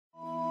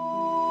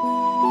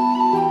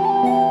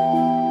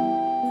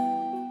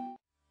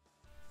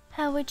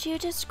would you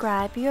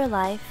describe your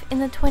life in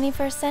the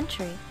 21st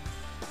century?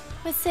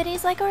 With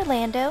cities like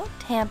Orlando,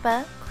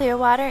 Tampa,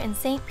 Clearwater, and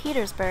St.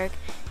 Petersburg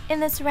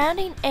in the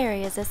surrounding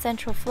areas of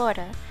Central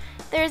Florida,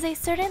 there is a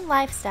certain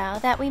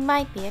lifestyle that we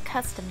might be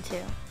accustomed to.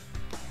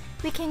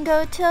 We can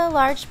go to a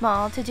large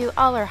mall to do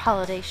all our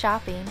holiday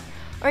shopping,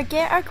 or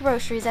get our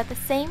groceries at the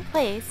same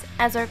place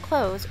as our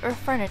clothes or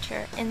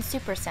furniture in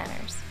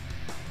supercenters.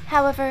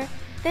 However,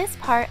 this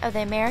part of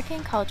the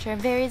American culture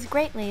varies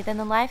greatly than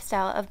the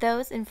lifestyle of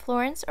those in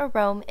Florence or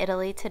Rome,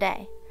 Italy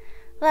today,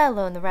 let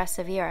alone the rest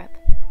of Europe.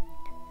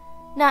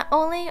 Not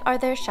only are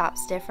their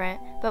shops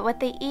different, but what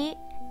they eat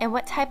and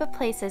what type of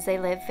places they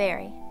live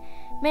vary.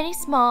 Many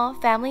small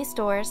family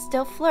stores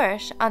still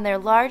flourish on their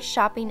large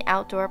shopping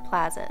outdoor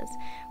plazas,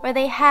 where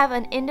they have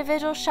an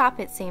individual shop,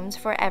 it seems,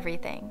 for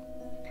everything.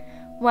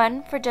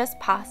 One for just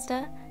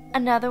pasta,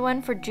 another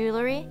one for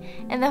jewelry,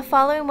 and the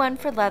following one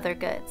for leather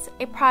goods,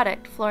 a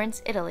product Florence,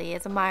 Italy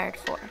is admired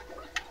for.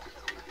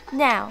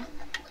 Now,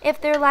 if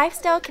their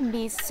lifestyle can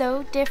be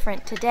so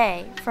different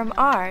today from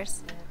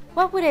ours,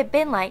 what would it have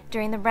been like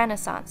during the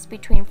Renaissance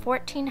between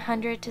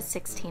 1400 to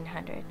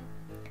 1600?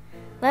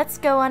 Let's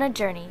go on a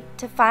journey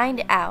to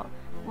find out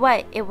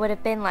what it would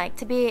have been like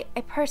to be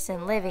a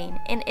person living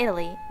in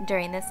Italy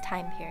during this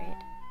time period.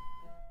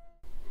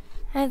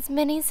 As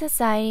many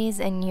societies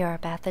in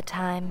Europe at the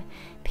time,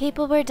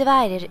 people were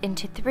divided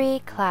into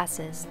three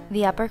classes: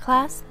 the upper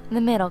class, the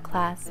middle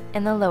class,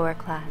 and the lower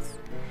class.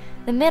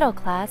 The middle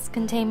class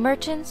contained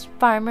merchants,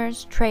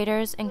 farmers,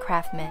 traders, and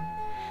craftsmen.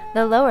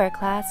 The lower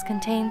class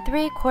contained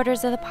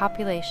 3/4 of the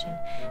population,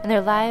 and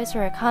their lives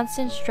were a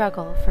constant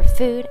struggle for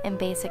food and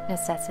basic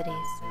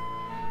necessities.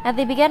 At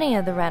the beginning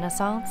of the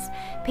Renaissance,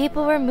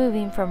 people were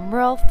moving from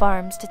rural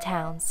farms to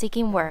towns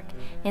seeking work,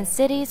 and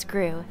cities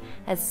grew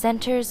as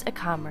centers of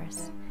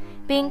commerce.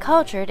 Being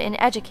cultured and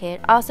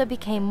educated also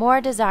became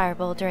more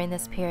desirable during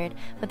this period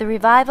with the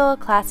revival of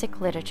classic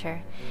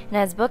literature, and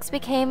as books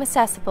became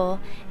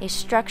accessible, a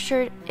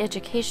structured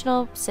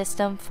educational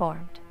system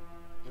formed.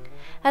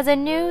 As a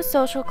new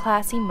social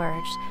class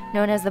emerged,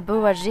 known as the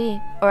bourgeoisie,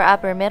 or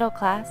upper middle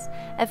class,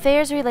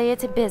 affairs related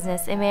to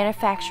business and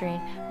manufacturing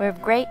were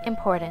of great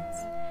importance.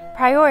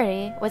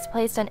 Priority was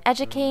placed on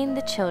educating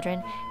the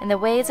children in the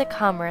ways of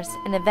commerce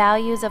and the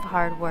values of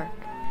hard work.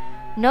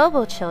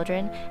 Noble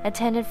children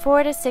attended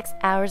 4 to 6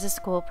 hours of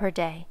school per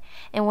day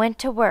and went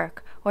to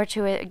work or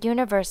to a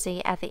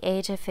university at the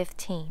age of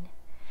 15.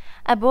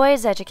 A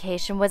boy's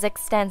education was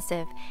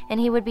extensive, and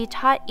he would be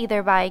taught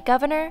either by a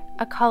governor,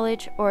 a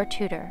college, or a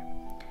tutor.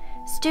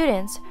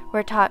 Students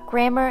were taught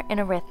grammar and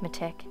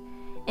arithmetic.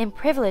 In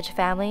privileged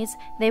families,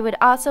 they would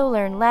also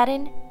learn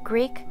Latin,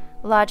 Greek,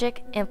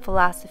 logic, and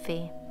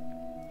philosophy.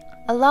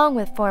 Along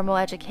with formal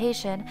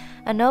education,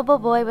 a noble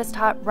boy was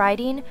taught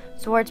riding,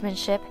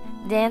 swordsmanship,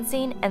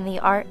 dancing, and the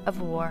art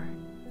of war.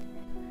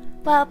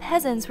 While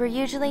peasants were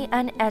usually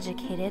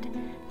uneducated,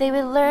 they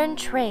would learn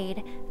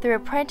trade through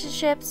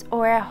apprenticeships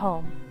or at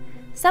home.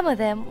 Some of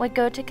them would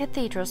go to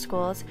cathedral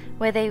schools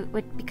where they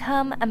would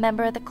become a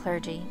member of the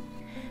clergy.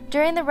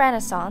 During the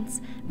Renaissance,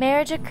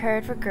 marriage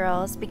occurred for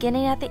girls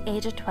beginning at the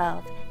age of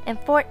 12 and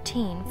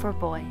 14 for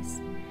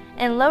boys.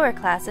 In lower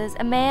classes,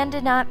 a man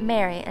did not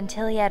marry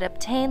until he had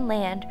obtained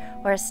land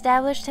or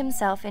established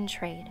himself in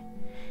trade.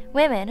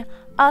 Women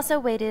also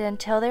waited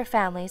until their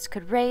families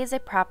could raise a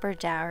proper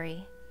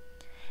dowry.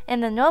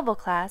 In the noble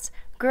class,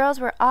 girls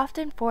were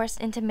often forced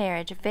into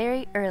marriage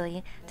very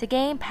early to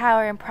gain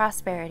power and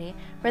prosperity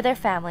for their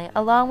family,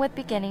 along with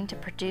beginning to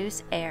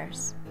produce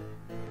heirs.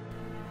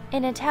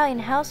 In Italian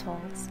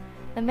households,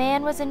 the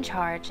man was in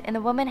charge and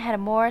the woman had a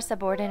more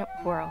subordinate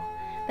role,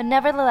 but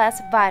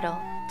nevertheless vital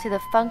to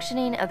the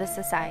functioning of the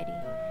society.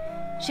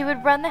 She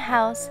would run the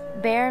house,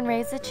 bear and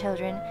raise the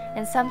children,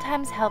 and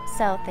sometimes help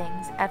sell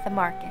things at the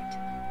market.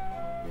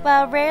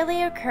 While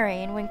rarely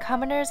occurring when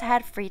commoners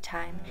had free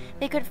time,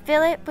 they could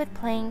fill it with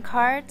playing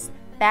cards,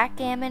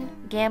 backgammon,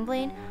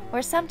 gambling,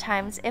 or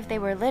sometimes, if they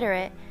were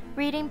literate,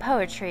 reading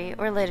poetry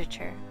or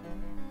literature.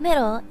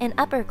 Middle and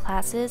upper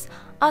classes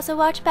also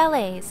watched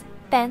ballets,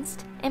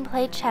 fenced, and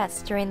played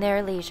chess during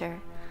their leisure.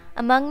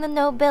 Among the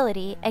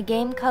nobility, a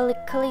game called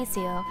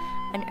Calcio,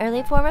 an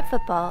early form of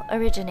football,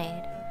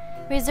 originated.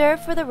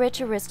 Reserved for the rich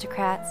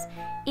aristocrats,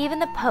 even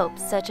the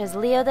popes such as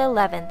Leo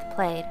XI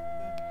played.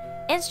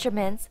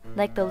 Instruments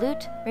like the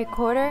lute,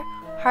 recorder,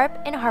 harp,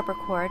 and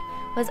harpsichord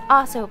was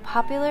also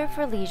popular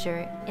for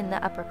leisure in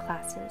the upper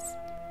classes.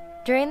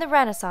 During the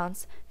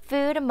Renaissance,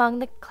 food among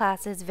the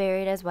classes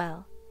varied as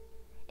well.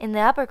 In the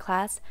upper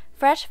class,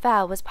 fresh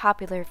fowl was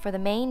popular for the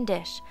main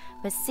dish,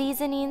 with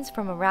seasonings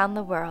from around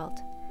the world.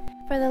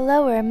 For the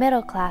lower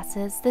middle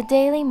classes, the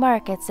daily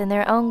markets in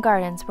their own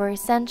gardens were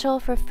essential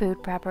for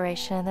food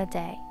preparation in the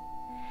day.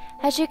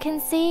 As you can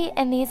see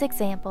in these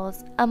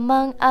examples,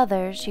 among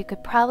others you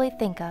could probably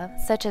think of,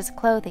 such as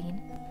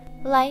clothing,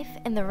 life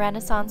in the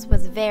Renaissance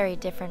was very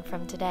different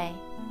from today.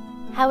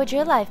 How would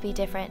your life be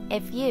different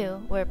if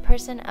you were a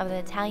person of the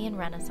Italian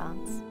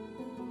Renaissance?